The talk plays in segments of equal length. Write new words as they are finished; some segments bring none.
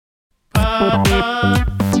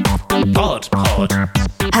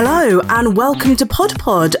Hello and welcome to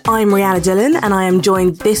Pod. I'm Rihanna Dillon and I am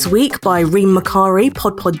joined this week by Reem Makari,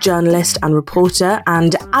 Pod journalist and reporter,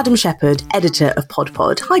 and Adam Shepherd, editor of Pod.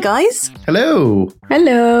 Hi guys. Hello.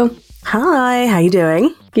 Hello. Hi, how you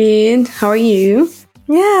doing? Good. How are you?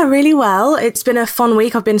 Yeah, really well. It's been a fun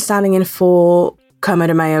week. I've been standing in for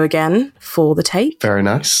Kermode Mayo again for the tape. Very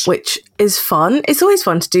nice. Which is fun. It's always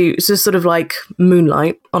fun to do sort of like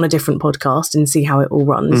moonlight on a different podcast and see how it all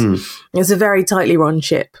runs. It's a very tightly run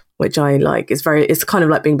ship, which I like. It's kind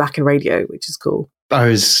of like being back in radio, which is cool. I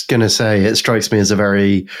was going to say, it strikes me as a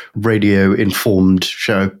very radio-informed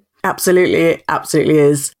show. Absolutely, it absolutely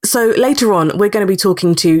is. So later on, we're going to be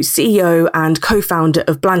talking to CEO and co-founder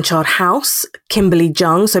of Blanchard House, Kimberly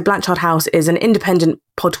Jung. So Blanchard House is an independent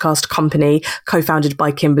podcast company co-founded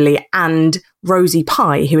by Kimberly and Rosie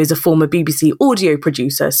Pye, who is a former BBC audio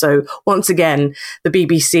producer. So once again, the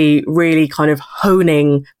BBC really kind of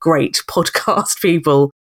honing great podcast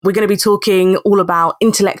people. We're going to be talking all about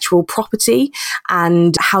intellectual property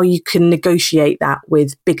and how you can negotiate that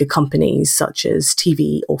with bigger companies such as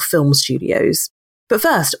TV or film studios. But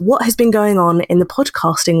first, what has been going on in the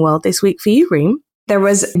podcasting world this week for you, Reem? There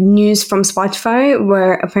was news from Spotify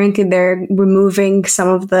where apparently they're removing some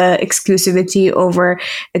of the exclusivity over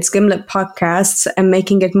its Gimlet podcasts and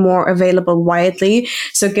making it more available widely.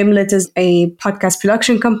 So Gimlet is a podcast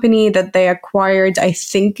production company that they acquired, I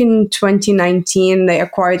think, in 2019. They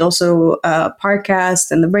acquired also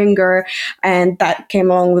Parcast and The Ringer, and that came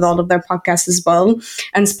along with all of their podcasts as well.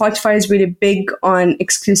 And Spotify is really big on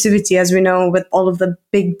exclusivity, as we know, with all of the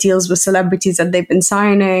big deals with celebrities that they've been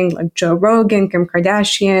signing, like Joe Rogan, Kim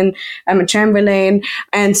Kardashian, Emma Chamberlain.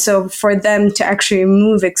 And so for them to actually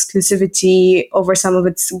remove exclusivity over some of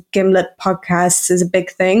its Gimlet podcasts is a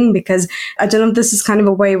big thing, because I don't know if this is kind of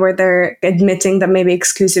a way where they're admitting that maybe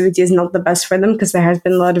exclusivity is not the best for them, because there has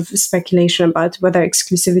been a lot of speculation about whether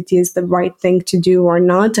exclusivity is the right thing to do or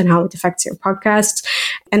not and how it affects your podcast.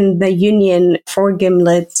 And the union for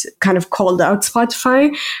Gimlet kind of called out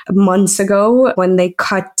Spotify months ago when they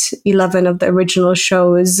cut 11 of the original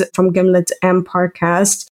shows from Gimlet and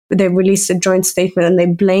Parcast. They released a joint statement and they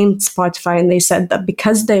blamed Spotify, and they said that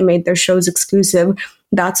because they made their shows exclusive,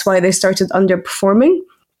 that's why they started underperforming,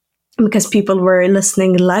 because people were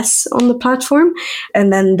listening less on the platform,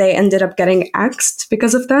 and then they ended up getting axed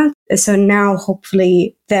because of that. So now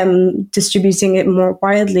hopefully them distributing it more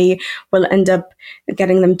widely will end up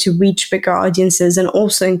getting them to reach bigger audiences and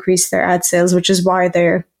also increase their ad sales, which is why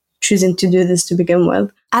they're choosing to do this to begin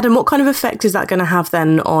with. Adam, what kind of effect is that going to have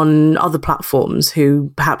then on other platforms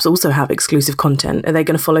who perhaps also have exclusive content? Are they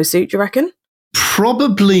going to follow suit, do you reckon?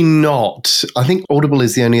 Probably not. I think Audible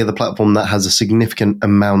is the only other platform that has a significant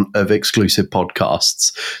amount of exclusive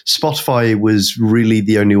podcasts. Spotify was really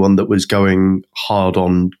the only one that was going hard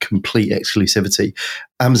on complete exclusivity.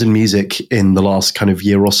 Amazon Music in the last kind of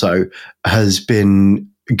year or so has been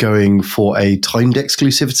going for a timed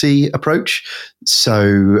exclusivity approach.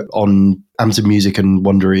 So on Amazon Music and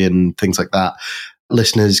Wondery and things like that,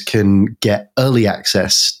 listeners can get early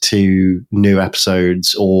access to new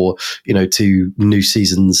episodes or, to new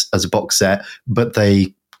seasons as a box set, but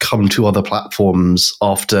they come to other platforms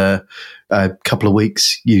after a couple of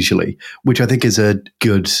weeks usually, which I think is a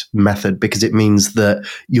good method because it means that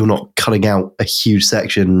you're not cutting out a huge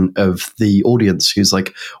section of the audience who's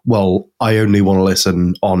like, well, I only want to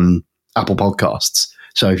listen on Apple Podcasts.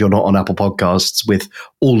 So if you're not on Apple Podcasts with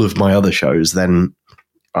all of my other shows, then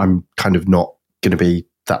I'm kind of not going to be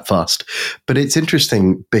that fast. But it's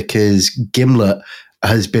interesting because Gimlet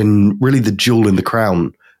has been really the jewel in the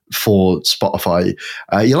crown for Spotify.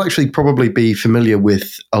 You'll actually probably be familiar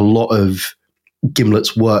with a lot of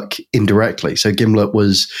Gimlet's work indirectly. So Gimlet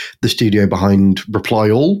was the studio behind Reply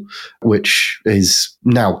All, which is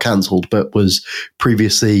now cancelled, but was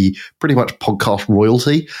previously pretty much podcast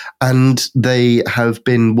royalty. And they have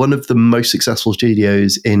been one of the most successful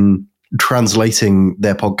studios in translating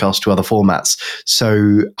their podcast to other formats.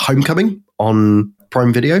 So Homecoming on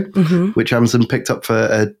Prime Video, which Amazon picked up for,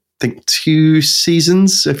 I think, 2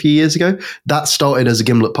 seasons a few years ago, that started as a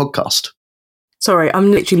Gimlet podcast. Sorry,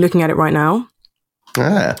 I'm literally looking at it right now.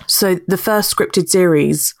 Ah. So the first scripted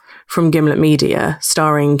series from Gimlet Media,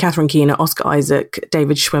 starring Catherine Keener, Oscar Isaac,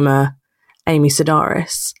 David Schwimmer, Amy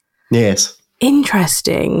Sedaris. Yes.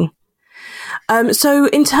 Interesting. So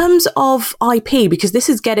in terms of IP, because this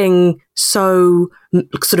is getting so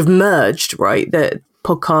sort of merged, right, that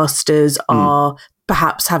podcasters are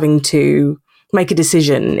perhaps having to make a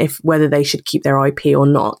decision if whether they should keep their IP or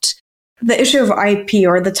not. the issue of IP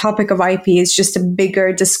or the topic of IP is just a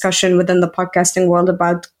bigger discussion within the podcasting world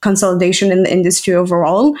about consolidation in the industry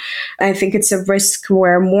overall. I think it's a risk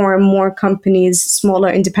where more and more companies, smaller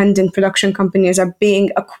independent production companies, are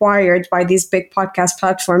being acquired by these big podcast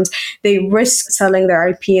platforms. They risk selling their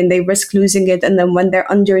IP and they risk losing it. And then when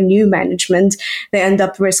they're under new management, they end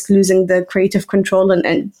up risk losing the creative control,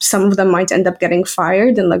 and some of them might end up getting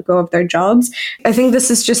fired and let go of their jobs. I think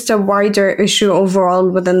this is just a wider issue overall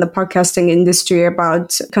within the podcasting industry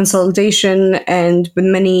about consolidation, and with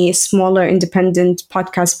many smaller independent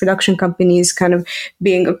podcast production companies kind of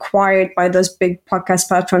being acquired by those big podcast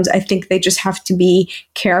platforms. I think they just have to be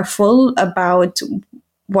careful about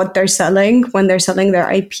what they're selling when they're selling their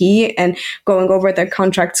IP and going over their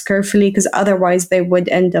contracts carefully, because otherwise they would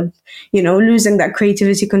end up, losing that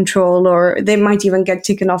creativity control, or they might even get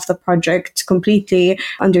taken off the project completely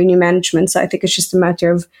under new management. So I think it's just a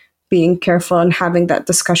matter of being careful and having that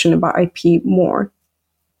discussion about IP more.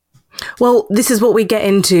 Well, this is what we get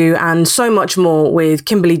into and so much more with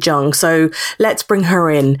Kimberly Jung. So let's bring her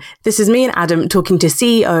in. This is me and Adam talking to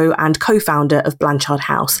CEO and co-founder of Blanchard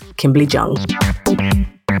House, Kimberly Jung.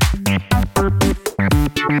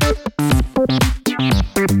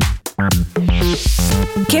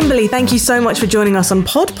 Kimberly, thank you so much for joining us on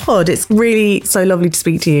Pod. It's really so lovely to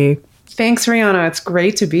speak to you. Thanks, Rihanna. It's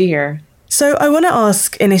great to be here. So I want to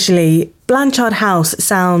ask initially, Blanchard House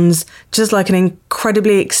sounds just like an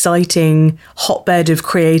incredibly exciting hotbed of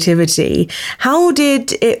creativity. How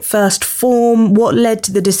did it first form? What led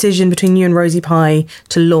to the decision between you and Rosie Pye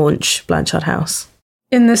to launch Blanchard House?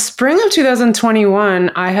 In the spring of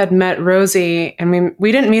 2021, I had met Rosie, and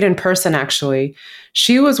we didn't meet in person, actually.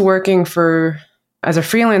 She was working as a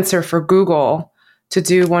freelancer for Google to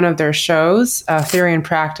do one of their shows, Theory and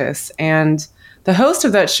Practice. And the host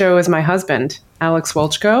of that show is my husband, Alex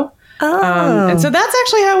Welchko. Oh. And so that's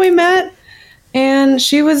actually how we met. And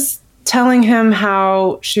she was telling him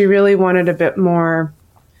how she really wanted a bit more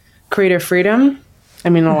creative freedom. I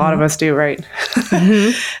mean, a lot of us do, right?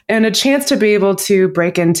 And a chance to be able to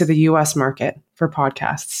break into the US market for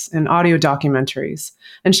podcasts and audio documentaries.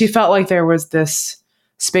 And she felt like there was this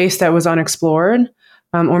space that was unexplored,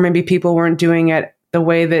 or maybe people weren't doing it the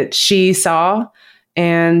way that she saw.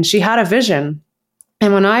 And she had a vision.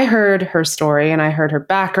 And when I heard her story and I heard her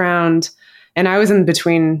background, and I was in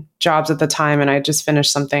between jobs at the time and I just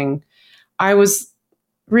finished something, I was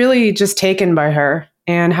really just taken by her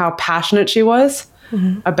and how passionate she was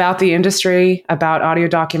about the industry, about audio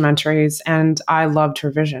documentaries, and I loved her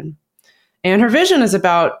vision. And her vision is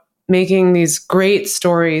about making these great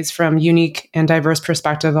stories from unique and diverse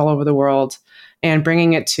perspectives all over the world and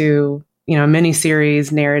bringing it to,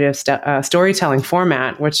 mini-series narrative storytelling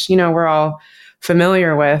format, which, we're all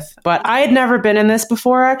familiar with. But I had never been in this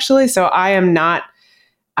before, actually. So I'm not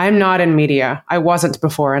in media. I wasn't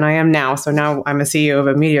before, and I am now. So now I'm a CEO of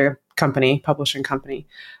a media company, publishing company.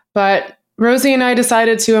 But Rosie and I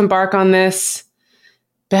decided to embark on this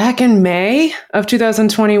back in May of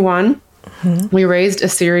 2021. We raised a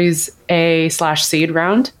Series A/seed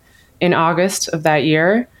round in August of that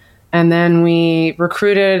year. And then we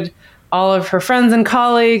recruited all of her friends and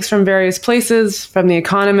colleagues from various places, from The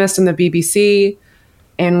Economist and the BBC,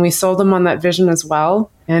 and we sold them on that vision as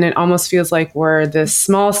well. And it almost feels like we're this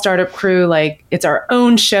small startup crew, like it's our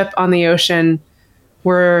own ship on the ocean.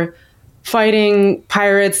 We're fighting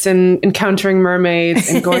pirates and encountering mermaids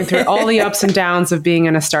and going through all the ups and downs of being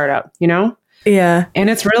in a startup, Yeah. And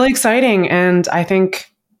it's really exciting. And I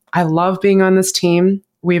think I love being on this team.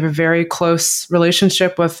 We have a very close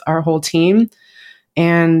relationship with our whole team,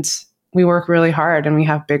 and we work really hard and we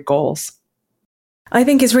have big goals. I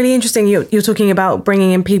think it's really interesting. You're talking about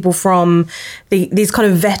bringing in people from these kind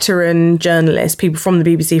of veteran journalists, people from the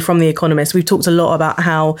BBC, from The Economist. We've talked a lot about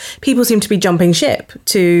how people seem to be jumping ship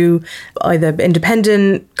to either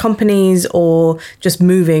independent companies or just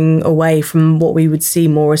moving away from what we would see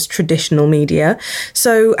more as traditional media.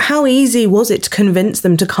 So how easy was it to convince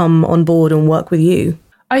them to come on board and work with you?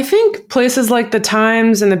 I think places like The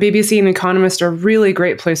Times and the BBC and The Economist are really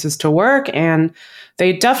great places to work, and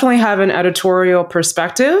they definitely have an editorial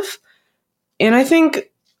perspective. And I think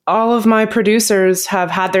all of my producers have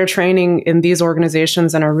had their training in these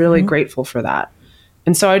organizations and are really grateful for that.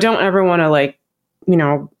 And so I don't ever want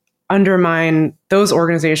to undermine those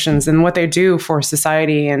organizations and what they do for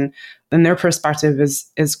society, and their perspective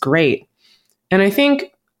is great. And I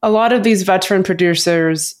think a lot of these veteran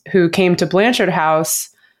producers who came to Blanchard House,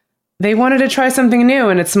 they wanted to try something new.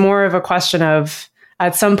 And it's more of a question of,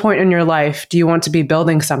 at some point in your life, do you want to be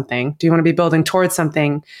building something? Do you want to be building towards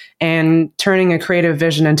something and turning a creative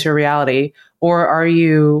vision into a reality? Or are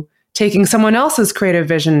you taking someone else's creative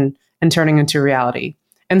vision and turning into reality.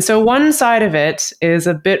 And so one side of it is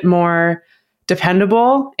a bit more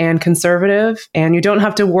dependable and conservative, and you don't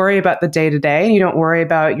have to worry about the day-to-day, and you don't worry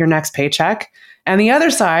about your next paycheck. And the other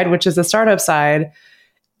side, which is the startup side,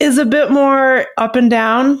 is a bit more up and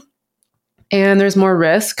down, and there's more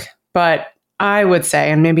risk. But I would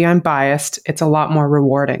say, and maybe I'm biased, it's a lot more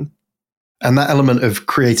rewarding. And that element of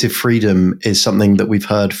creative freedom is something that we've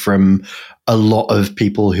heard from a lot of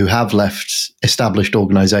people who have left established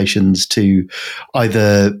organizations to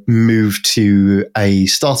either move to a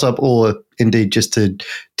startup or indeed just to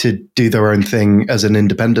do their own thing as an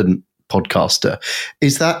independent podcaster.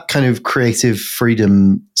 Is that kind of creative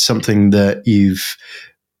freedom something that you've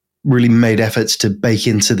really made efforts to bake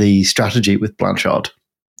into the strategy with Blanchard?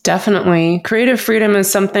 Definitely. Creative freedom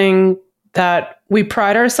is something that we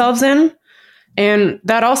pride ourselves in. And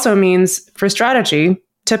that also means for strategy,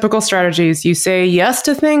 typical strategies, you say yes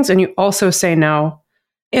to things and you also say no.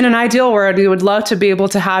 In an ideal world, you would love to be able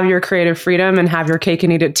to have your creative freedom and have your cake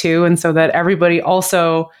and eat it too. And so that everybody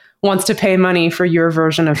also wants to pay money for your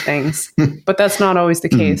version of things. But that's not always the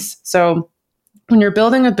case. So when you're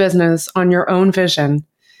building a business on your own vision,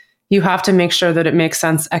 you have to make sure that it makes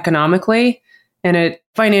sense economically and it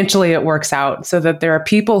financially it works out so that there are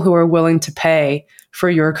people who are willing to pay for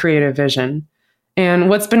your creative vision. And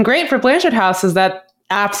what's been great for Blanchard House is that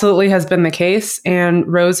absolutely has been the case. And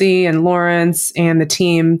Rosie and Lawrence and the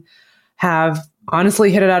team have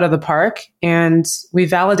honestly hit it out of the park. And we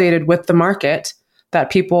validated with the market that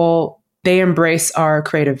people, they embrace our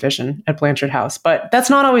creative vision at Blanchard House. But that's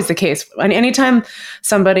not always the case. And anytime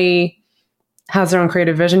somebody has their own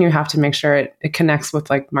creative vision, you have to make sure it connects with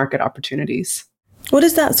like market opportunities. What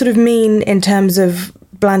does that sort of mean in terms of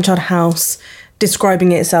Blanchard House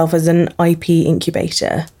describing itself as an IP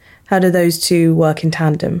incubator? How do those two work in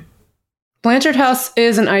tandem? Blanchard House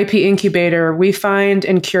is an IP incubator. We find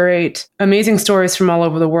and curate amazing stories from all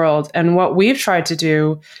over the world. And what we've tried to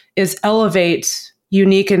do is elevate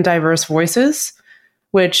unique and diverse voices,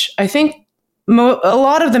 which I think a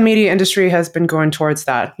lot of the media industry has been going towards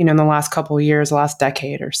that, in the last couple of years, last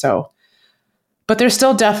decade or so. But there's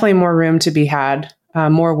still definitely more room to be had,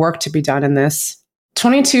 more work to be done in this.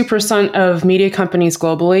 22% of media companies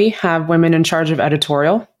globally have women in charge of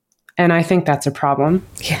editorial. And I think that's a problem.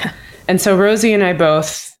 Yeah. And so Rosie and I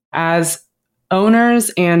both, as owners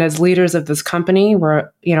and as leaders of this company,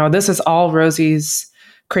 this is all Rosie's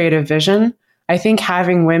creative vision. I think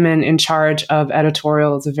having women in charge of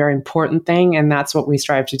editorial is a very important thing. And that's what we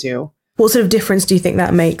strive to do. What sort of difference do you think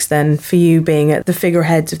that makes then for you being at the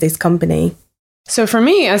figureheads of this company? So for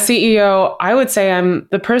me as CEO, I would say I'm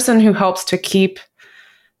the person who helps to keep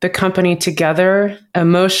the company together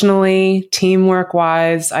emotionally, teamwork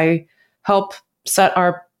wise. I help set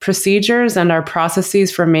our procedures and our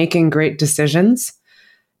processes for making great decisions.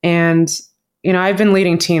 And, I've been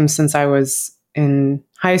leading teams since I was in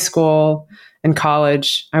high school and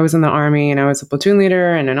college. I was in the Army and I was a platoon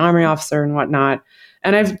leader and an Army officer and whatnot.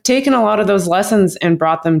 And I've taken a lot of those lessons and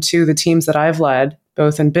brought them to the teams that I've led,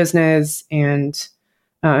 both in business and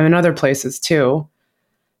in other places too.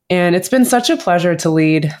 And it's been such a pleasure to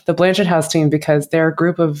lead the Blanchard House team because they're a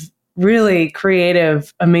group of really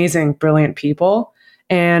creative, amazing, brilliant people.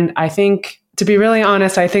 And I think, to be really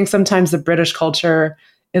honest, I think sometimes the British culture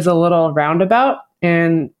is a little roundabout.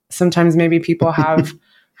 And sometimes maybe people have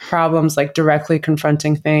problems like directly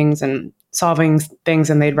confronting things and solving things,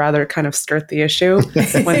 and they'd rather kind of skirt the issue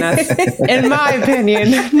when that's, in my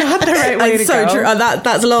opinion, not the right way to so go. True.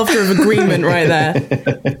 That's laughter of agreement right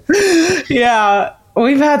there. Yeah.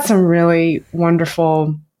 We've had some really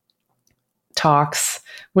wonderful talks,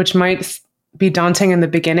 which might be daunting in the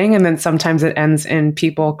beginning. And then sometimes it ends in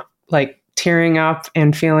people like tearing up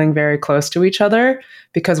and feeling very close to each other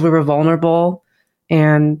because we were vulnerable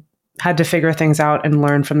and had to figure things out and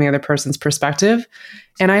learn from the other person's perspective.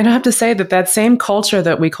 And I have to say that same culture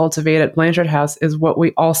that we cultivate at Blanchard House is what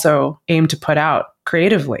we also aim to put out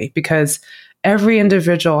creatively, because every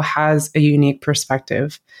individual has a unique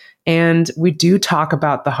perspective. And we do talk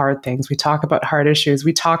about the hard things. We talk about hard issues.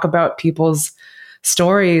 We talk about people's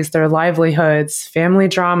stories, their livelihoods, family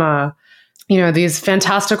drama, these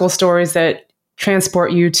fantastical stories that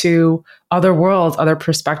transport you to other worlds, other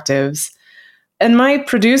perspectives. And my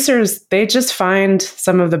producers, they just find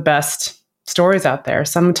some of the best stories out there.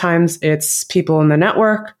 Sometimes it's people in the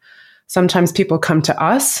network. Sometimes people come to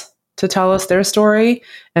us to tell us their story,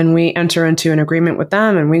 and we enter into an agreement with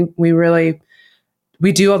them, and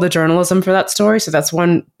we do all the journalism for that story. So that's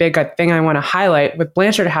one big thing I want to highlight with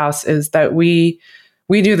Blanchard House is that we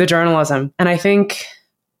do the journalism. And I think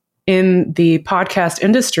in the podcast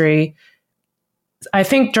industry, I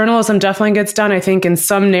think journalism definitely gets done. I think in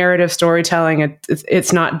some narrative storytelling,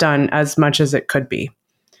 it's not done as much as it could be.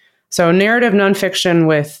 So narrative nonfiction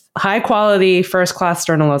with high quality first-class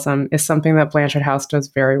journalism is something that Blanchard House does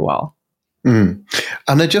very well. And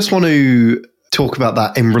I just want to talk about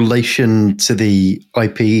that in relation to the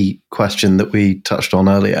IP question that we touched on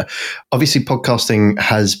earlier. Obviously, podcasting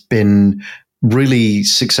has been really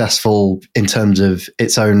successful in terms of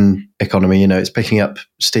its own economy. You know, it's picking up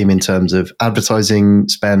steam in terms of advertising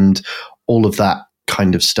spend, all of that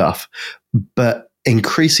kind of stuff. But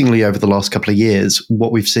increasingly over the last couple of years,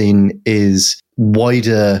 what we've seen is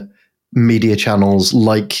wider media channels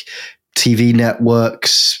like TV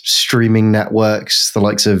networks, streaming networks, the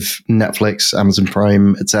likes of Netflix, Amazon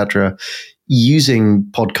Prime, etc., using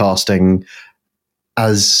podcasting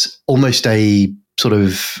as almost a sort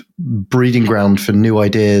of breeding ground for new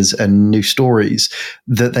ideas and new stories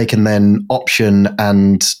that they can then option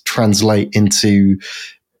and translate into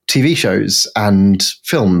TV shows and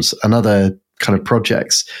films and other kind of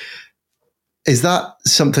projects. Is that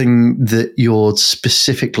something that you're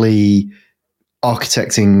specifically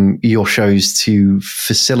architecting your shows to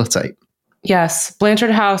facilitate? Yes,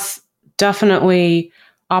 Blanchard House definitely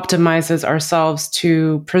optimizes ourselves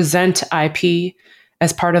to present IP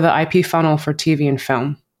as part of the IP funnel for TV and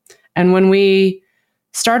film. And when we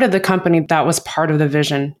started the company, that was part of the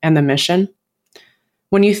vision and the mission.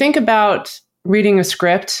 When you think about reading a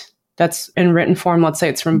script that's in written form, let's say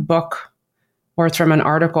it's from a book or it's from an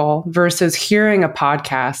article, versus hearing a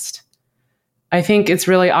podcast, I think it's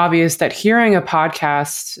really obvious that hearing a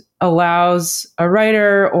podcast allows a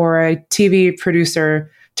writer or a TV producer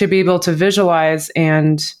to be able to visualize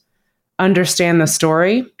and understand the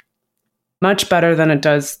story much better than it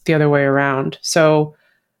does the other way around. So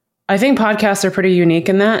I think podcasts are pretty unique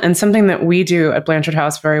in that. And something that we do at Blanchard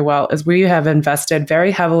House very well is we have invested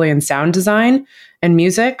very heavily in sound design and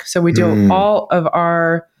music. So we do all of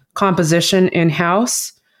our composition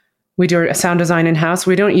in-house. We do a sound design in-house.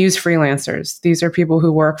 We don't use freelancers. These are people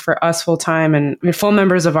who work for us full-time and we're full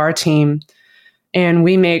members of our team. And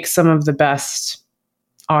we make some of the best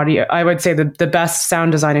audio, I would say the best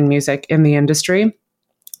sound design and music in the industry.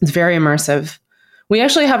 It's very immersive. We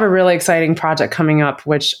actually have a really exciting project coming up,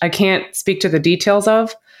 which I can't speak to the details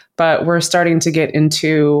of, but we're starting to get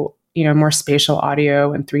into, more spatial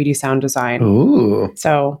audio and 3D sound design. Ooh.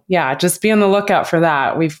 So yeah, just be on the lookout for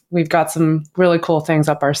that. We've got some really cool things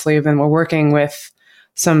up our sleeve, and we're working with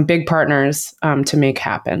some big partners to make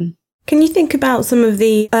happen. Can you think about some of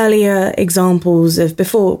the earlier examples of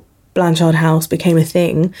before Blanchard House became a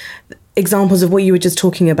thing? Examples of what you were just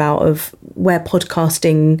talking about of where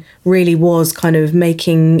podcasting really was kind of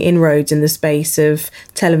making inroads in the space of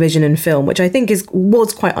television and film, which I think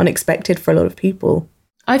was quite unexpected for a lot of people.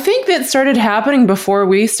 I think that started happening before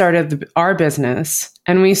we started our business,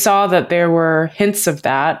 and we saw that there were hints of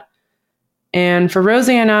that. And for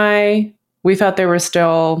Rosie and I, we thought there was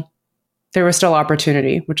still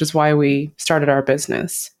opportunity, which is why we started our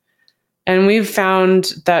business. And we've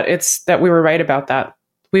found that we were right about that.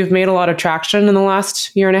 We've made a lot of traction in the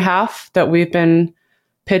last year and a half that we've been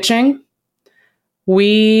pitching.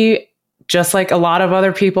 We, just like a lot of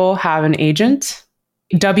other people, have an agent.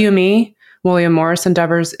 WME, William Morris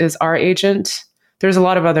Endeavors, is our agent. There's a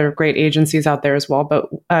lot of other great agencies out there as well, but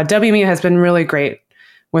WME has been really great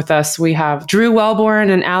with us. We have Drew Wellborn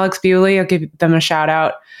and Alex Bewley. I'll give them a shout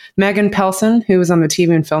out. Megan Pelson, who was on the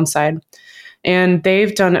TV and film side. And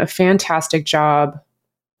they've done a fantastic job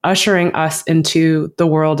ushering us into the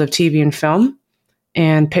world of TV and film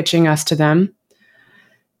and pitching us to them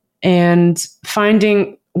and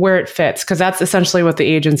finding where it fits, because that's essentially what the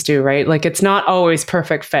agents do, right? Like, it's not always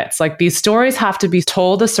perfect fits. Like, these stories have to be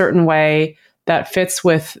told a certain way that fits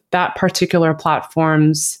with that particular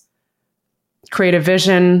platform's creative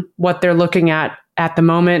vision, what they're looking at the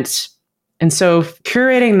moment. And so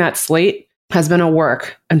curating that slate has been a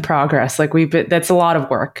work in progress. That's a lot of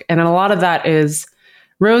work. And a lot of that is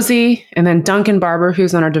Rosie and then Duncan Barber,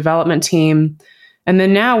 who's on our development team. And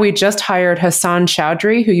then now we just hired Hassan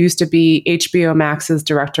Chowdhury, who used to be HBO Max's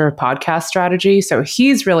director of podcast strategy. So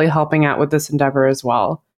he's really helping out with this endeavor as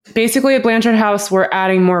well. Basically, at Blanchard House, we're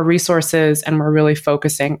adding more resources and we're really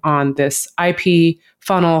focusing on this IP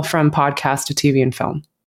funnel from podcast to TV and film.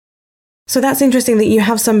 So that's interesting that you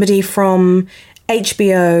have somebody from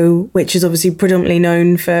HBO, which is obviously predominantly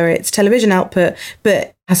known for its television output,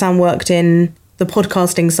 but Hassan worked in the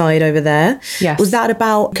podcasting side over there. Yes. Was that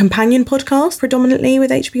about companion podcasts predominantly with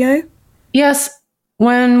HBO? Yes.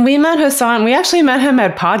 When we met Hassan, we actually met him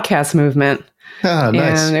at Podcast Movement. Ah,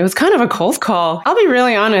 nice. And it was kind of a cold call. I'll be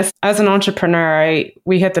really honest. As an entrepreneur,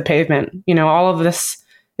 we hit the pavement. All of this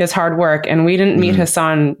his hard work. And we didn't meet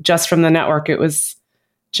Hassan just from the network. It was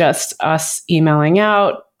just us emailing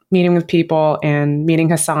out, meeting with people, and meeting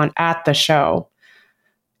Hassan at the show.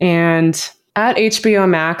 And at HBO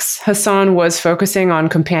Max, Hassan was focusing on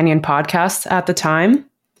companion podcasts at the time,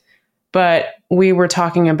 but we were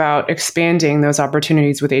talking about expanding those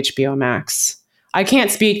opportunities with HBO Max. I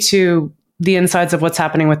can't speak to the insides of what's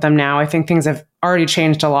happening with them now. I think things have already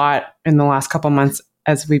changed a lot in the last couple months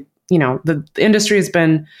as the industry has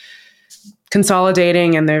been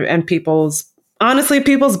consolidating and people's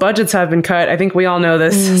budgets have been cut. I think we all know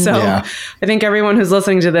this. So yeah. I think everyone who's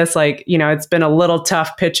listening to this, it's been a little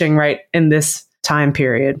tough pitching right in this time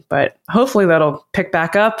period, but hopefully that'll pick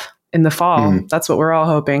back up in the fall. That's what we're all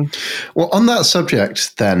hoping. Well, on that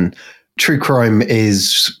subject then, true crime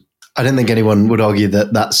is, I don't think anyone would argue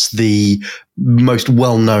that that's the most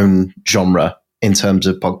well-known genre in terms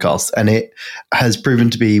of podcasts. And it has proven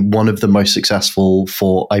to be one of the most successful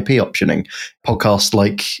for IP optioning. Podcasts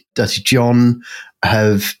like Dirty John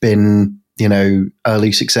have been,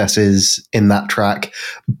 early successes in that track.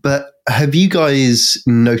 But have you guys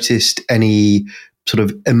noticed any sort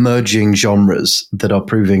of emerging genres that are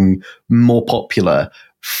proving more popular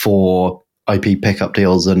for IP pickup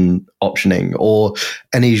deals and optioning, or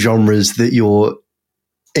any genres that you're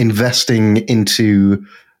investing into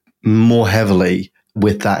more heavily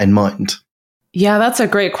with that in mind? Yeah, that's a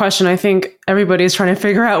great question. I think everybody's trying to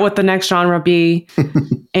figure out what the next genre be.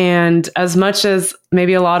 And as much as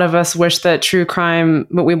maybe a lot of us wish that true crime,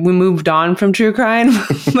 but we moved on from true crime,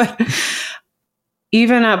 but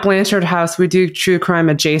even at Blanchard House, we do true crime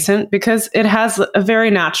adjacent because it has a very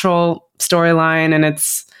natural storyline and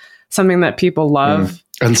it's something that people love.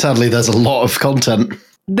 And sadly, there's a lot of content.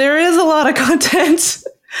 There is a lot of content.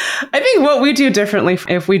 I think what we do differently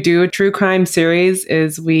if we do a true crime series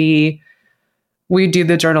is we do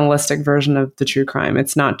the journalistic version of the true crime.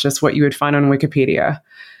 It's not just what you would find on Wikipedia.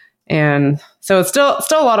 And so it's still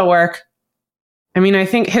a lot of work. I mean, I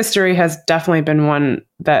think history has definitely been one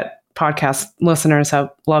that podcast listeners have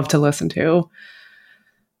loved to listen to.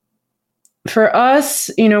 For us,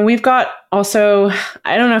 we've got also,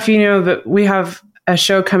 I don't know if you know, but we have a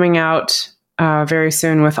show coming out very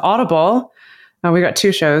soon with Audible. We got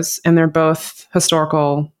 2 shows, and they're both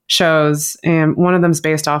historical shows. And one of them is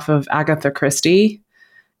based off of Agatha Christie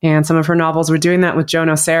and some of her novels. We're doing that with Joe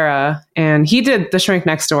Nocera, and he did The Shrink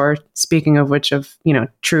Next Door, speaking of which, of,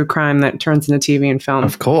 true crime that turns into TV and film.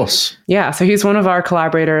 Of course. Yeah, so he's one of our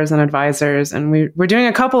collaborators and advisors, and we're doing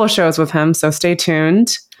a couple of shows with him, so stay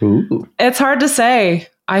tuned. Ooh. It's hard to say.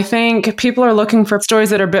 I think people are looking for stories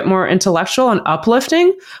that are a bit more intellectual and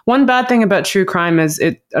uplifting. One bad thing about true crime is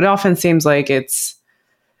it often seems like it's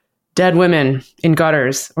dead women in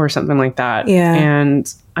gutters or something like that. Yeah.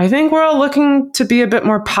 And I think we're all looking to be a bit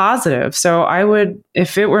more positive. So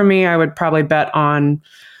if it were me, I would probably bet on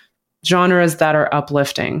genres that are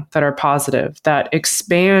uplifting, that are positive, that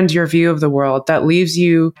expand your view of the world, that leaves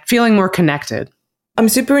you feeling more connected. I'm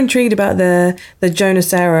super intrigued about the Joe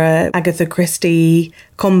Nocera, Agatha Christie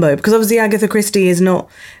combo, because obviously Agatha Christie is not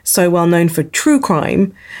so well known for true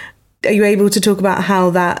crime. Are you able to talk about how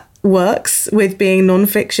that works with being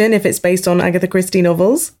nonfiction if it's based on Agatha Christie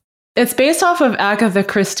novels? It's based off of Agatha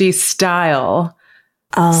Christie's style.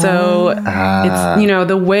 So it's,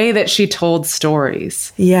 the way that she told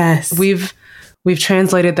stories. Yes. We've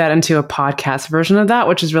translated that into a podcast version of that,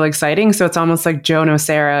 which is really exciting. So it's almost like Joe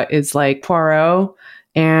Nocera is like Poirot,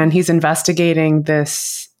 and he's investigating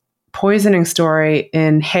this poisoning story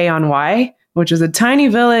in Hay-on-Wye, which is a tiny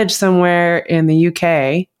village somewhere in the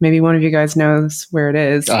UK. Maybe one of you guys knows where it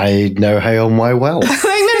is. I know Hay-on-Wye well. I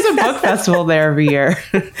think there's a book festival there every year.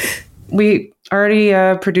 We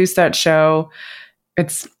already produced that show.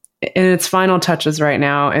 It's in its final touches right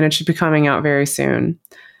now, and it should be coming out very soon.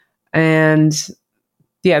 And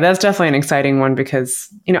yeah, that's definitely an exciting one because,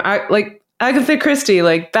 I like Agatha Christie,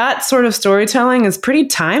 like that sort of storytelling is pretty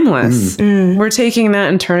timeless. We're taking that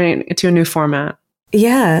and turning it into a new format.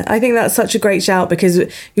 Yeah, I think that's such a great shout because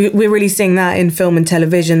we're really seeing that in film and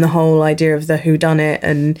television, the whole idea of the whodunit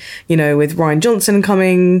and, with Rian Johnson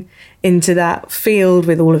coming into that field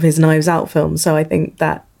with all of his Knives Out films. So I think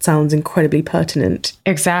that sounds incredibly pertinent.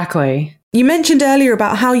 Exactly. You mentioned earlier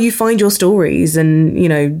about how you find your stories and,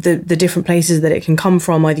 the different places that it can come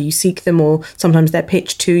from. Either you seek them or sometimes they're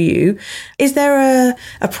pitched to you. Is there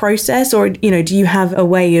a process or, do you have a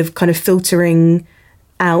way of kind of filtering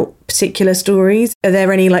out particular stories? Are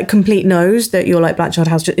there any complete no's that you're like Blanchard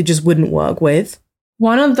House, it just wouldn't work with?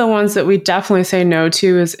 One of the ones that we definitely say no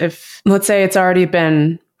to is if, let's say it's already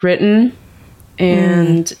been written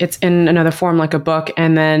and it's in another form like a book,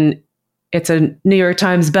 and then it's a New York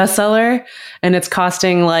Times bestseller and it's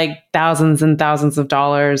costing like thousands and thousands of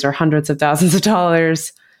dollars or hundreds of thousands of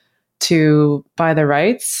dollars to buy the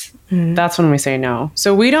rights, that's when we say no.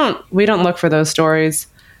 So we don't look for those stories.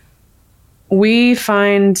 We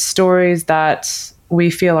find stories that we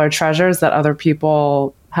feel are treasures that other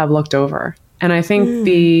people have looked over. And I think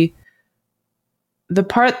the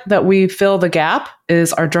part that we fill the gap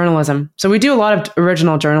is our journalism. So we do a lot of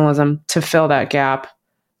original journalism to fill that gap.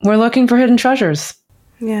 We're looking for hidden treasures.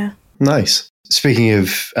 Yeah. Nice. Speaking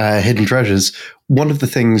of hidden treasures, one of the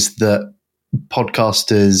things that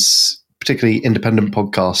podcasters, particularly independent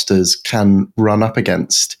podcasters, can run up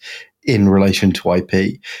against in relation to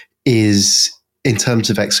IP is in terms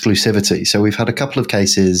of exclusivity. So we've had a couple of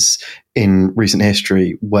cases in recent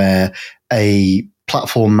history where a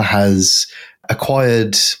platform has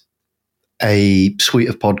acquired a suite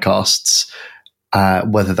of podcasts,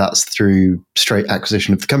 whether that's through straight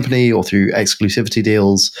acquisition of the company or through exclusivity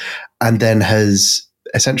deals, and then has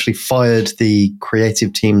essentially fired the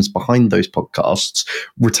creative teams behind those podcasts,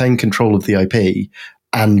 retained control of the IP,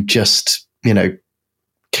 and just,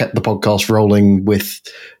 kept the podcast rolling with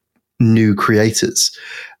new creators.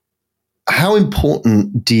 How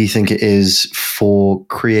important do you think it is for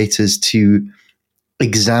creators to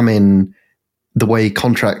examine the way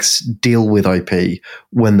contracts deal with IP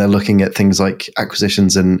when they're looking at things like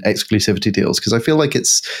acquisitions and exclusivity deals? Because I feel like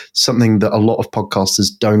it's something that a lot of podcasters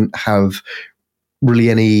don't have really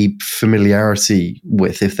any familiarity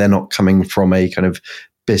with if they're not coming from a kind of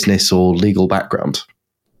business or legal background.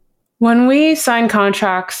 When we sign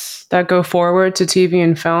contracts that go forward to TV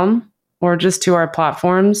and film or just to our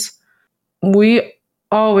platforms, we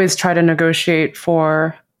always try to negotiate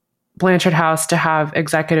for Blanchard House to have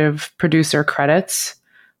executive producer credits,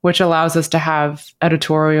 which allows us to have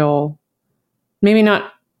editorial, maybe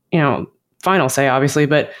not, final say, obviously,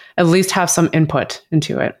 but at least have some input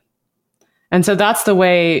into it. And so that's the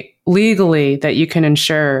way legally that you can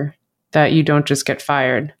ensure that you don't just get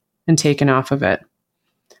fired and taken off of it,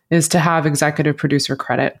 is to have executive producer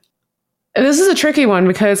credit. This is a tricky one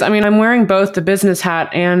because, I'm wearing both the business hat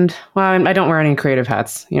and, I don't wear any creative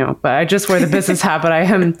hats, but I just wear the business hat, but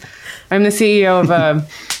I'm the CEO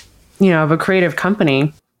of a creative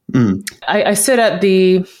company. I sit at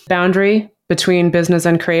the boundary between business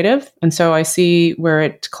and creative. And so I see where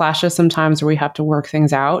it clashes sometimes, where we have to work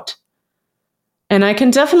things out. And I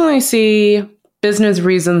can definitely see business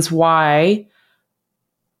reasons why,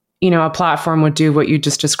 a platform would do what you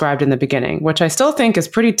just described in the beginning, which I still think is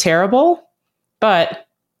pretty terrible. But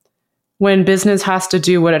when business has to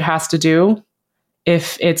do what it has to do,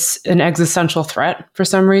 if it's an existential threat for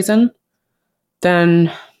some reason,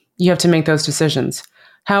 then you have to make those decisions.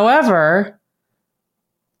 However,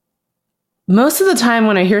 most of the time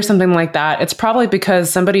when I hear something like that, it's probably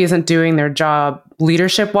because somebody isn't doing their job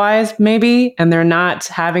leadership-wise, maybe, and they're not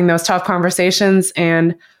having those tough conversations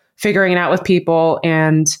and figuring it out with people,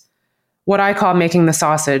 and what I call making the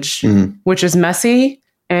sausage, which is messy,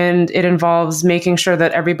 and it involves making sure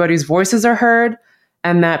that everybody's voices are heard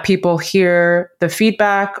and that people hear the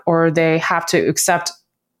feedback, or they have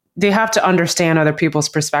to understand other people's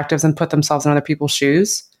perspectives and put themselves in other people's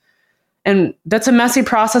shoes. And that's a messy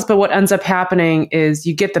process, but what ends up happening is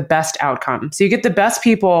you get the best outcome. So you get the best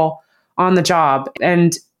people on the job.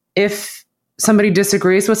 And if somebody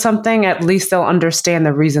disagrees with something, at least they'll understand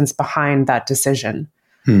the reasons behind that decision.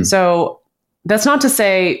 So that's not to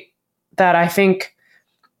say that I think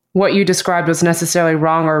what you described was necessarily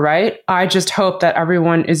wrong or right. I just hope that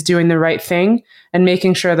everyone is doing the right thing and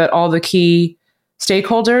making sure that all the key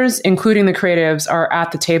stakeholders, including the creatives, are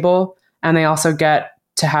at the table, and they also get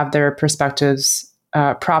to have their perspectives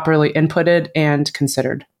properly inputted and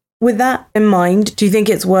considered. With that in mind, do you think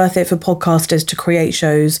it's worth it for podcasters to create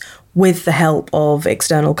shows with the help of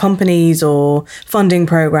external companies or funding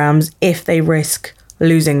programs if they risk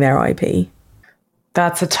losing their IP?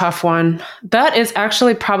 That's a tough one. That is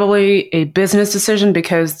actually probably a business decision,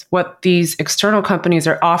 because what these external companies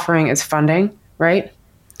are offering is funding, right?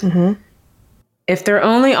 If they're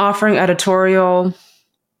only offering editorial,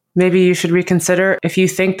 maybe you should reconsider if you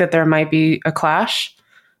think that there might be a clash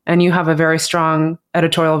and you have a very strong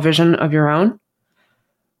editorial vision of your own.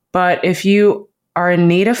 But if you are in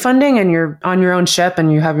need of funding and you're on your own ship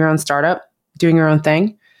and you have your own startup doing your own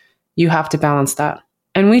thing, you have to balance that.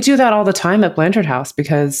 And we do that all the time at Blanchard House,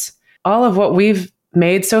 because all of what we've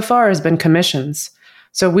made so far has been commissions.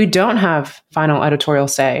 So we don't have final editorial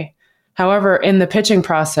say. However, in the pitching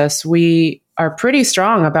process, we are pretty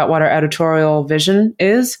strong about what our editorial vision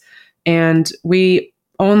is. And we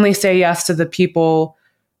only say yes to the people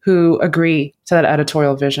who agree to that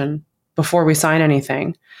editorial vision before we sign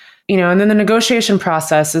anything. and then the negotiation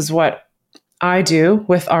process is what I do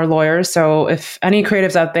with our lawyers. So if any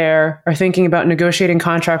creatives out there are thinking about negotiating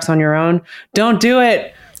contracts on your own, don't do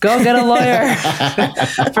it. Go get a lawyer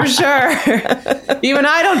for sure. Even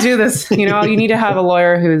I don't do this. You need to have a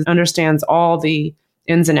lawyer who understands all the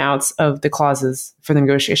ins and outs of the clauses for the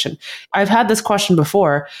negotiation. I've had this question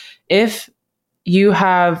before. If you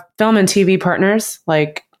have film and TV partners,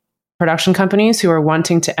 like production companies who are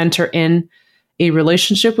wanting to enter in a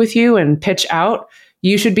relationship with you and pitch out,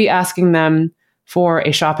 you should be asking them for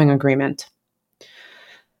a shopping agreement.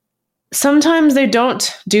 Sometimes they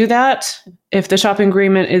don't do that if the shopping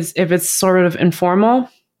agreement if it's sort of informal,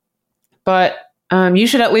 but you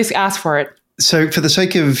should at least ask for it. So for the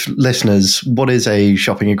sake of listeners, what is a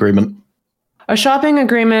shopping agreement? A shopping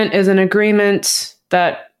agreement is an agreement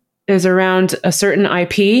that is around a certain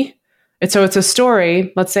IP. So it's a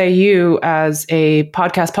story. Let's say you, as a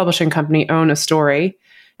podcast publishing company, own a story,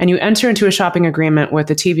 and you enter into a shopping agreement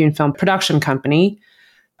with a TV and film production company.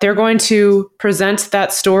 They're going to present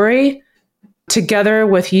that story together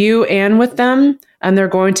with you and with them, and they're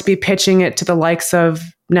going to be pitching it to the likes of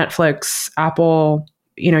Netflix, Apple,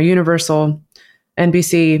 Universal,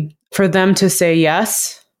 NBC, for them to say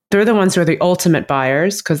yes. They're the ones who are the ultimate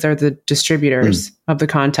buyers because they're the distributors of the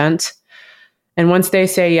content. And once they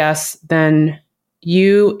say yes, then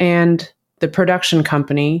you and the production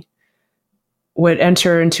company would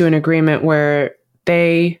enter into an agreement where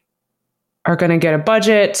they are going to get a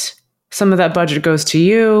budget. Some of that budget goes to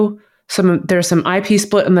you. There's some IP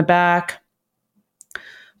split in the back,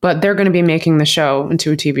 but they're going to be making the show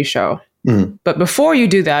into a TV show. But before you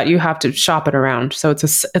do that, you have to shop it around. So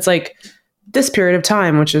it's like this period of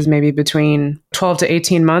time, which is maybe between 12 to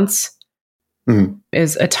 18 months,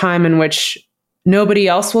 is a time in which nobody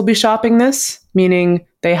else will be shopping this, meaning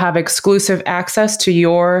they have exclusive access to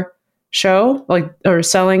your show, or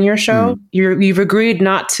selling your show. You've agreed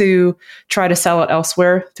not to try to sell it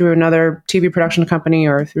elsewhere through another TV production company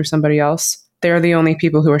or through somebody else. They're the only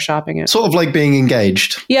people who are shopping it. Sort of like being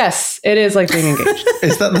engaged. Yes, it is like being engaged.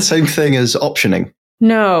 Is that the same thing as optioning?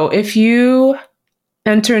 No, if you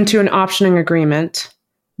enter into an optioning agreement,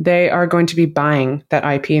 they are going to be buying that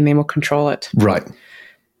IP and they will control it. Right.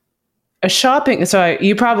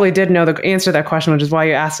 You probably did know the answer to that question, which is why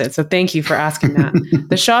you asked it. So thank you for asking that.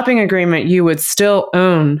 The shopping agreement, you would still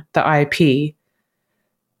own the IP.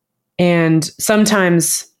 And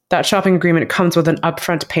sometimes that shopping agreement comes with an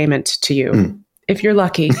upfront payment to you. If you're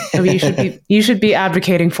lucky, you should be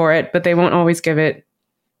advocating for it, but they won't always give it.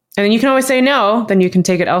 And then you can always say no, then you can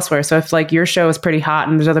take it elsewhere. So if your show is pretty hot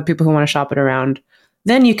and there's other people who want to shop it around,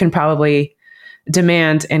 then you can probably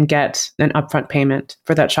demand and get an upfront payment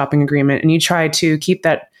for that shopping agreement. And you try to keep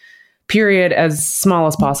that period as small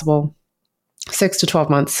as possible, 6 to 12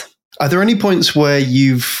 months. Are there any points where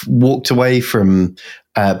you've walked away from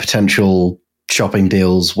potential shopping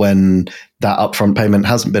deals when that upfront payment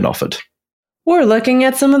hasn't been offered? We're looking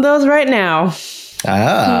at some of those right now.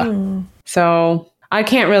 So I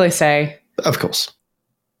can't really say. Of course.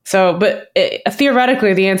 So, but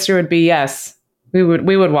theoretically, the answer would be yes. We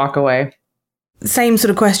would walk away. Same sort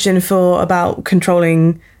of question about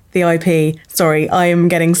controlling the IP. Sorry, I am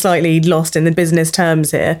getting slightly lost in the business terms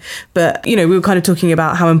here. But, we were kind of talking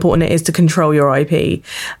about how important it is to control your IP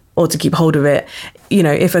or to keep hold of it.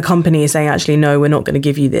 If a company is saying, actually, no, we're not going to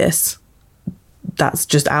give you this, that's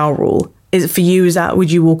just our rule. Is it for you?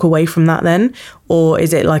 Would you walk away from that then? Or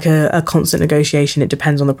is it like a constant negotiation? It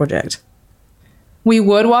depends on the project. We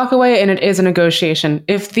would walk away, and it is a negotiation.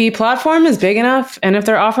 If the platform is big enough and if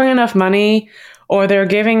they're offering enough money, or they're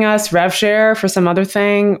giving us rev share for some other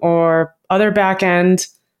thing or other back end,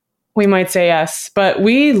 we might say yes. But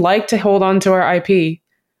we like to hold on to our IP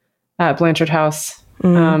at Blanchard House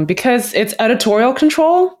because it's editorial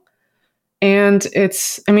control. And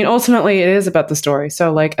ultimately it is about the story.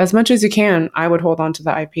 So as much as you can, I would hold on to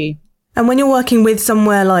the IP. And when you're working with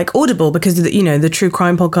somewhere like Audible, because, the true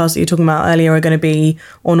crime podcasts that you're talking about earlier are going to be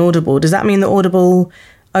on Audible, does that mean that Audible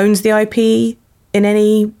owns the IP in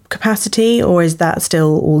any capacity, or is that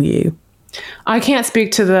still all you? I can't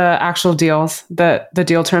speak to the actual deals, the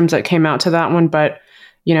deal terms that came out to that one, but,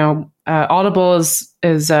 Audible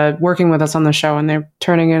is working with us on the show, and they're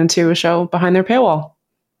turning it into a show behind their paywall.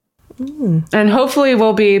 And hopefully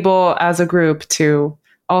we'll be able, as a group, to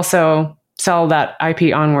also sell that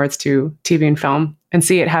IP onwards to TV and film and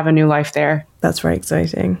see it have a new life there. That's very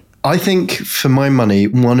exciting. I think, for my money,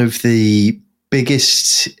 one of the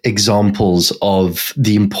biggest examples of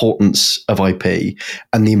the importance of IP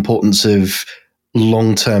and the importance of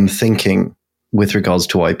long-term thinking with regards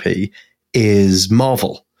to IP is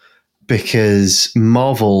Marvel. because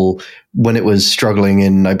Marvel, when it was struggling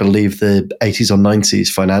in, I believe, the 80s or 90s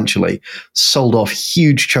financially, sold off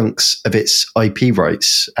huge chunks of its IP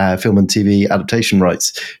rights, film and TV adaptation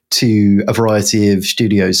rights, to a variety of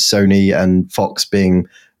studios, Sony and Fox being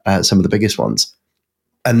some of the biggest ones.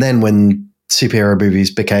 And then when superhero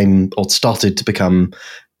movies became, or started to become,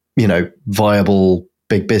 viable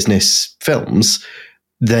big business films,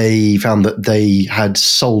 they found that they had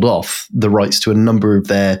sold off the rights to a number of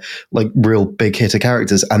their real big hitter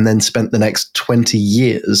characters, and then spent the next 20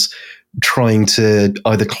 years trying to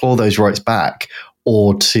either claw those rights back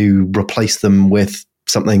or to replace them with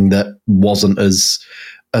something that wasn't as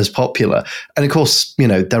popular. And of course,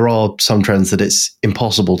 there are some trends that it's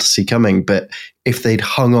impossible to see coming, but if they'd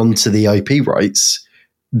hung on to the IP rights,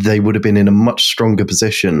 they would have been in a much stronger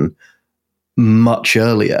position much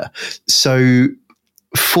earlier. So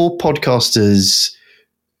for podcasters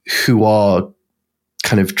who are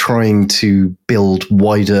kind of trying to build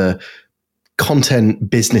wider content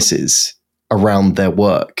businesses around their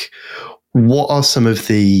work, what are some of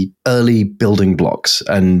the early building blocks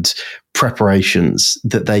and preparations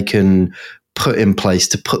that they can put in place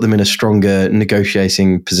to put them in a stronger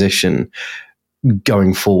negotiating position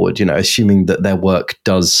going forward, assuming that their work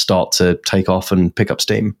does start to take off and pick up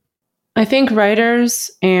steam? I think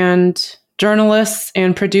writers and journalists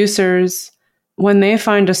and producers, when they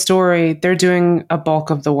find a story, they're doing a bulk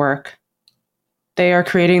of the work. They are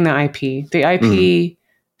creating the IP. The IP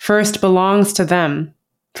first belongs to them,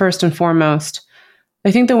 first and foremost.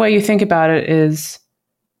 I think the way you think about it is,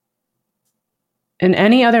 in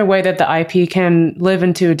any other way that the IP can live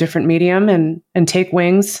into a different medium and take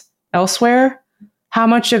wings elsewhere, how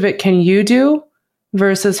much of it can you do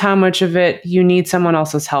versus how much of it you need someone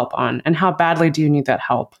else's help on, and how badly do you need that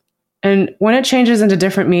help? And when it changes into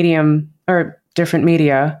different medium or different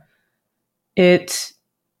media, it's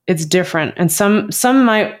different. And some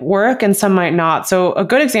might work and some might not. So a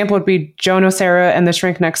good example would be Joe Nocera and The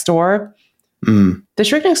Shrink Next Door. The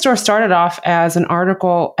Shrink Next Door started off as an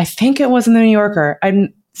article, I think it was in the New Yorker.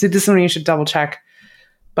 See, this is one you should double check.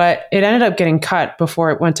 But it ended up getting cut before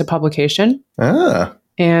it went to publication.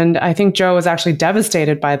 And I think Joe was actually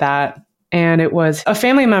devastated by that. And it was a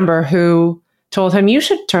family member who told him, you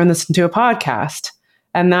should turn this into a podcast.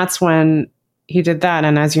 And that's when he did that.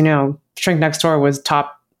 And as you know, Shrink Next Door was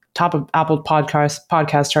top of Apple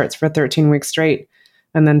podcast charts for 13 weeks straight,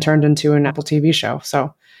 and then turned into an Apple TV show.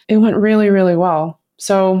 So it went really, really well.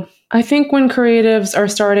 So I think when creatives are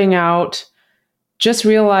starting out, just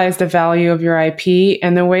realize the value of your IP,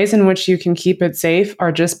 and the ways in which you can keep it safe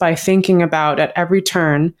are just by thinking about at every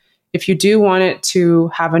turn, if you do want it to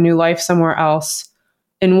have a new life somewhere else,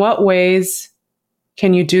 in what ways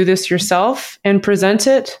can you do this yourself and present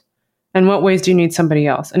it? And what ways do you need somebody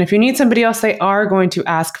else? And if you need somebody else, they are going to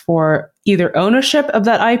ask for either ownership of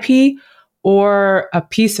that IP or a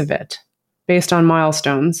piece of it based on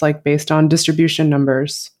milestones, like based on distribution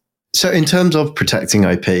numbers. So in terms of protecting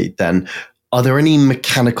IP, then, are there any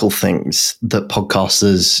mechanical things that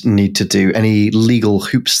podcasters need to do, any legal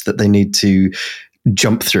hoops that they need to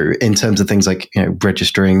jump through in terms of things like,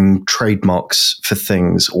 registering trademarks for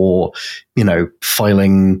things, or,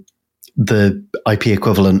 filing the IP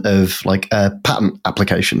equivalent of like a patent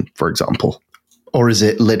application, for example? Or is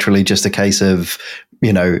it literally just a case of,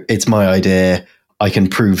 it's my idea, I can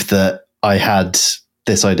prove that I had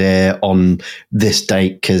this idea on this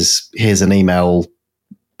date because here's an email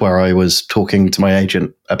where I was talking to my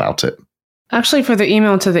agent about it? Actually, for the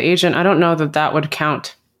email to the agent, I don't know that would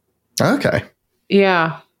count. Okay.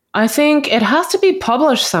 Yeah. I think it has to be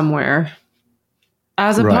published somewhere.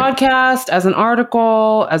 As a podcast, as an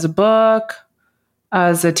article, as a book,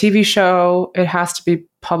 as a TV show, it has to be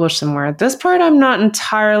published somewhere. At this point, I'm not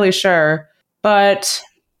entirely sure. But,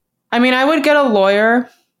 I would get a lawyer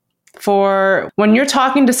for when you're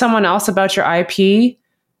talking to someone else about your IP,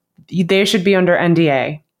 they should be under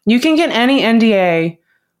NDA. You can get any NDA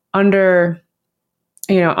under,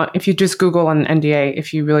 if you just Google an NDA,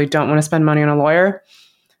 if you really don't want to spend money on a lawyer,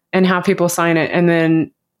 and have people sign it. And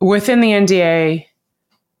then within the NDA,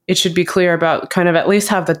 it should be clear about kind of at least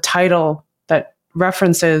have the title that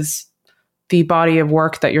references the body of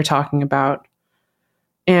work that you're talking about.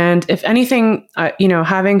 And if anything,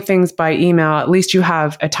 having things by email, at least you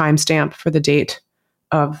have a timestamp for the date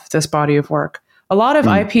of this body of work. A lot of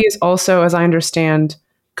IP is also, as I understand,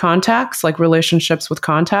 contacts, like relationships with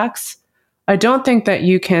contacts. I don't think that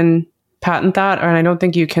you can patent that, and I don't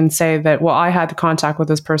think you can say that, well, I had the contact with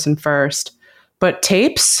this person first. But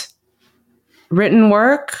tapes, written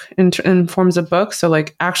work in forms of books, so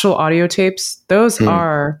like actual audio tapes, those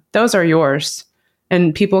are yours,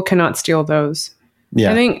 and people cannot steal those.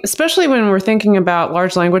 Yeah. I think especially when we're thinking about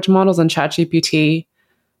large language models and ChatGPT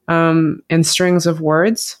and strings of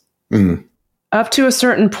words, up to a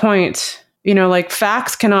certain point, like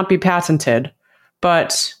facts cannot be patented,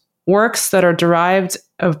 but works that are derived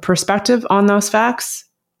of perspective on those facts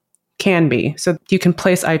can be. So you can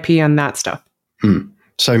place IP on that stuff.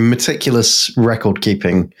 So meticulous record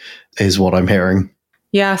keeping is what I'm hearing.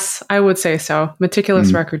 Yes, I would say so.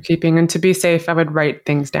 Meticulous record keeping. And to be safe, I would write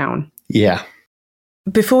things down. Yeah.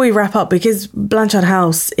 Before we wrap up, because Blanchard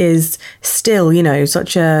House is still,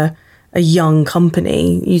 such a young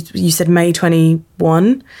company. You said May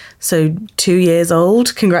 21, so 2 years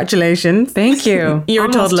old. Congratulations. Thank you.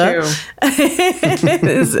 You're Almost a toddler.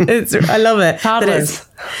 I love it. Toddlers.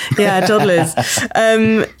 Toddlers.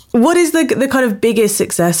 What is the kind of biggest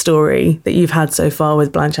success story that you've had so far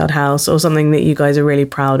with Blanchard House, or something that you guys are really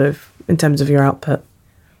proud of in terms of your output?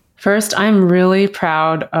 First, I'm really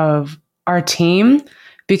proud of our team,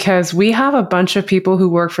 because we have a bunch of people who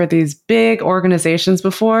work for these big organizations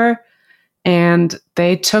before, and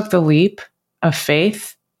they took the leap of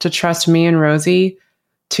faith to trust me and Rosie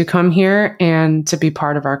to come here and to be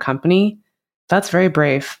part of our company. That's very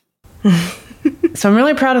brave. So I'm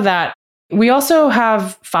really proud of that. We also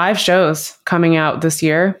have 5 shows coming out this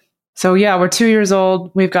year. So yeah, we're 2 years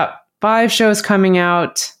old. We've got 5 shows coming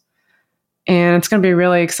out, and it's going to be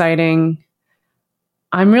really exciting.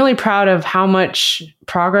 I'm really proud of how much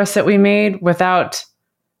progress that we made without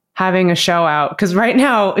having a show out. Because right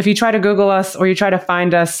now, if you try to Google us or you try to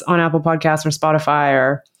find us on Apple Podcasts or Spotify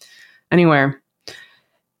or anywhere,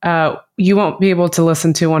 you won't be able to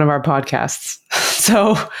listen to one of our podcasts.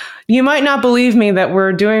 So you might not believe me that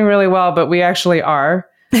we're doing really well, but we actually are.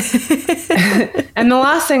 And the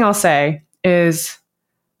last thing I'll say is,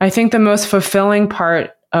 I think the most fulfilling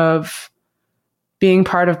part of being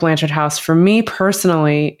part of Blanchard House for me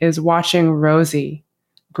personally is watching Rosie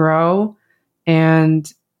grow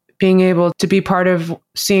and being able to be part of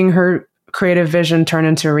seeing her creative vision turn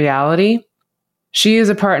into reality. She as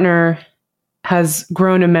a partner has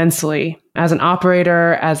grown immensely as an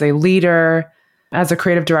operator, as a leader, as a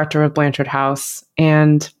creative director of Blanchard House.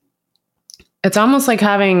 And it's almost like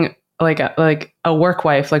having like a work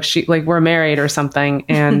wife, like we're married or something.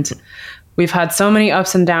 And we've had so many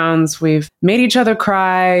ups and downs. We've made each other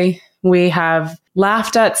cry. We have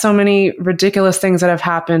laughed at so many ridiculous things that have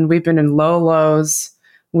happened. We've been in low lows.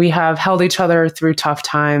 We have held each other through tough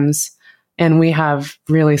times, and we have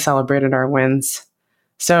really celebrated our wins.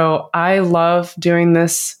 So I love doing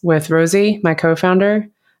this with Rosie, my co-founder,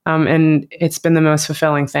 and it's been the most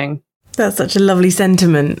fulfilling thing. That's such a lovely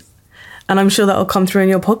sentiment, and I'm sure that will come through in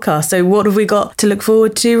your podcast. So what have we got to look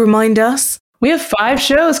forward to? Remind us. We have 5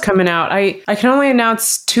 shows coming out. I can only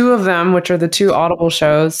announce 2 of them, which are the 2 Audible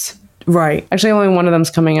shows. Right. Actually, only one of them's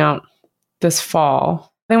coming out this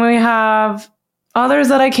fall. Then we have others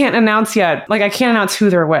that I can't announce yet. Like, I can't announce who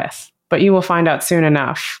they're with, but you will find out soon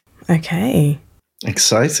enough. Okay.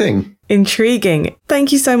 Exciting. Intriguing.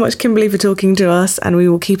 Thank you so much, Kimberly, for talking to us, and we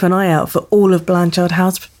will keep an eye out for all of Blanchard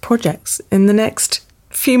House projects in the next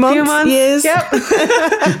few months. Years. Yep.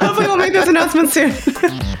 Hopefully we'll make those announcements soon.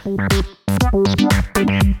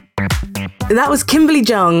 That was Kimberly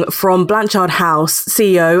Jung from Blanchard House,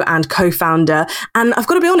 CEO and co-founder. And I've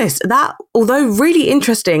got to be honest, that, although really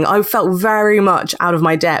interesting, I felt very much out of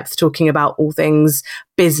my depth talking about all things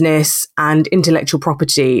business and intellectual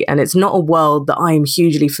property. And it's not a world that I'm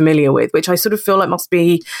hugely familiar with, which I sort of feel like must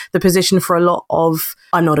be the position for a lot of,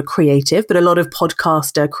 I'm not a creative, but a lot of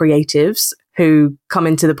podcaster creatives who come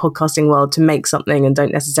into the podcasting world to make something and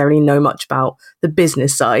don't necessarily know much about the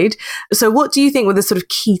business side. So what do you think were the sort of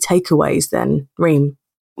key takeaways then, Reem?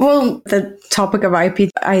 Well, the topic of IP,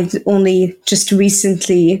 I only just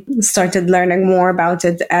recently started learning more about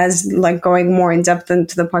it as going more in depth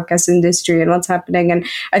into the podcast industry and what's happening. And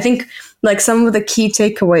I think some of the key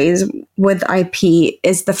takeaways with IP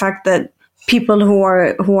is the fact that people who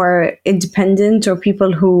are independent, or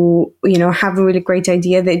people who, have a really great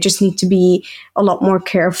idea, they just need to be a lot more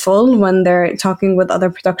careful when they're talking with other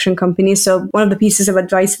production companies. So one of the pieces of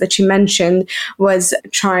advice that she mentioned was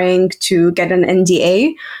trying to get an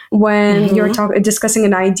NDA when you're discussing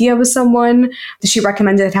an idea with someone. She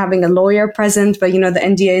recommended having a lawyer present, but the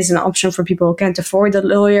NDA is an option for people who can't afford a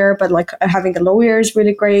lawyer, but having a lawyer is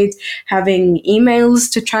really great. Having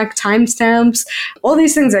emails to track timestamps, all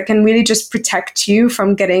these things that can really just protect you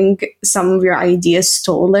from getting some of your ideas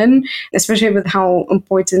stolen, especially with how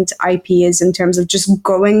important IP is in terms of just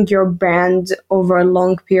growing your brand over a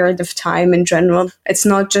long period of time in general. It's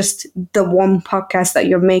not just the one podcast that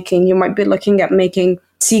you're making. You might be looking at making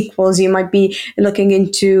sequels. You might be looking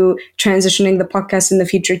into transitioning the podcast in the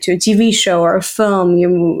future to a TV show or a film.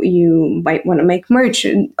 You might want to make merch.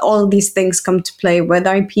 All of these things come to play with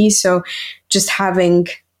IP. So just having,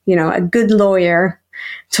 a good lawyer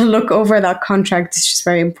to look over that contract is just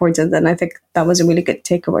very important. And I think that was a really good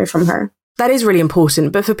takeaway from her. That is really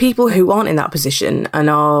important. But for people who aren't in that position and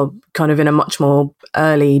are kind of in a much more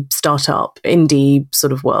early startup, indie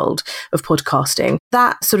sort of world of podcasting,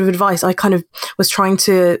 that sort of advice I kind of was trying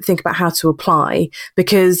to think about how to apply.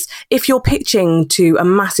 Because if you're pitching to a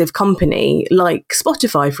massive company like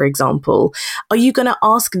Spotify, for example, are you going to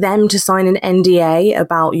ask them to sign an NDA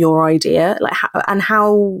about your idea? And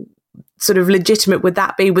how sort of legitimate would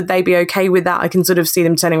that be? Would they be okay with that? I can sort of see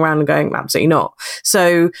them turning around and going, absolutely not.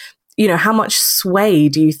 So, how much sway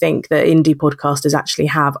do you think that indie podcasters actually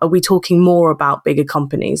have? Are we talking more about bigger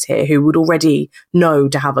companies here who would already know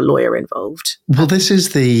to have a lawyer involved? Well, this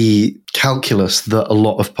is the calculus that a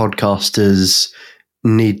lot of podcasters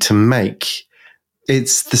need to make.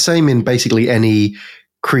 It's the same in basically any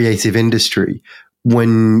creative industry.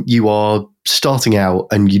 When you are starting out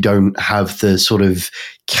and you don't have the sort of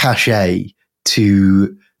cachet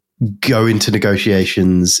to go into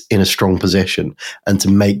negotiations in a strong position and to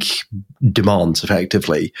make demands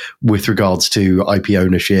effectively with regards to IP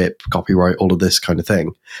ownership, copyright, all of this kind of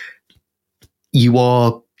thing, you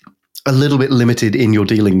are a little bit limited in your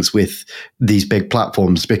dealings with these big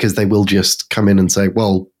platforms because they will just come in and say,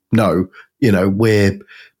 well, no, we're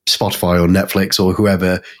Spotify or Netflix or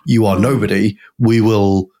whoever, you are nobody. We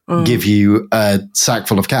will give you a sack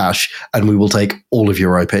full of cash and we will take all of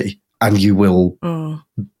your IP. And you will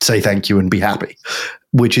say thank you and be happy,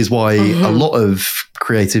 which is why a lot of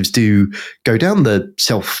creatives do go down the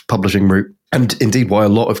self-publishing route. And indeed, why a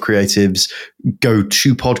lot of creatives go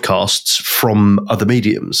to podcasts from other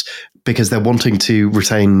mediums, because they're wanting to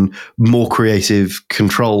retain more creative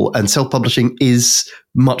control. And self-publishing is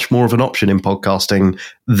much more of an option in podcasting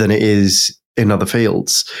than it is in other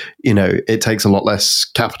fields. It takes a lot less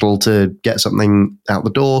capital to get something out the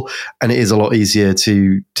door, and it is a lot easier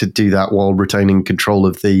to do that while retaining control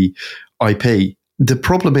of the IP. The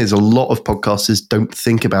problem is a lot of podcasters don't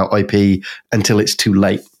think about IP until it's too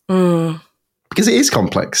late. Because it is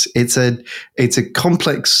complex. It's a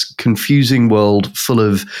complex, confusing world full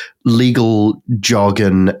of legal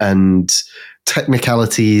jargon and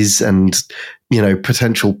technicalities and,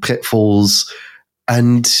 potential pitfalls.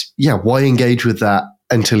 And why engage with that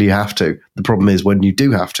until you have to? The problem is when you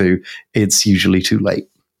do have to, it's usually too late.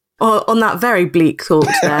 On that very bleak thought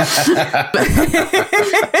there.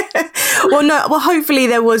 Well, hopefully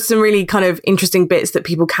there was some really kind of interesting bits that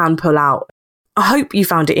people can pull out. I hope you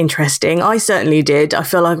found it interesting. I certainly did. I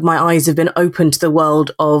feel like my eyes have been opened to the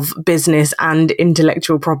world of business and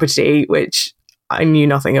intellectual property, which I knew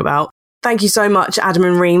nothing about. Thank you so much, Adam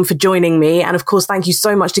and Reem, for joining me. And of course, thank you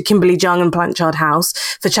so much to Kimberly Jung and Blanchard House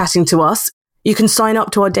for chatting to us. You can sign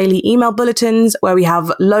up to our daily email bulletins where we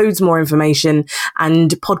have loads more information,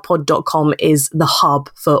 and podpod.com is the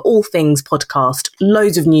hub for all things podcast.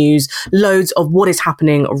 Loads of news, loads of what is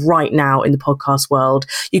happening right now in the podcast world.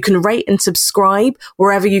 You can rate and subscribe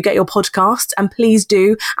wherever you get your podcasts, and please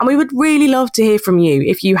do. And we would really love to hear from you.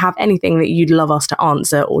 If you have anything that you'd love us to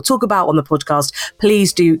answer or talk about on the podcast,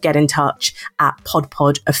 please do get in touch at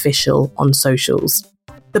podpodofficial on socials.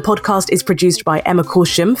 The podcast is produced by Emma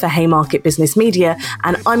Corsham for Haymarket Business Media,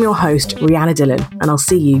 and I'm your host, Rihanna Dillon, and I'll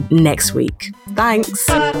see you next week. Thanks.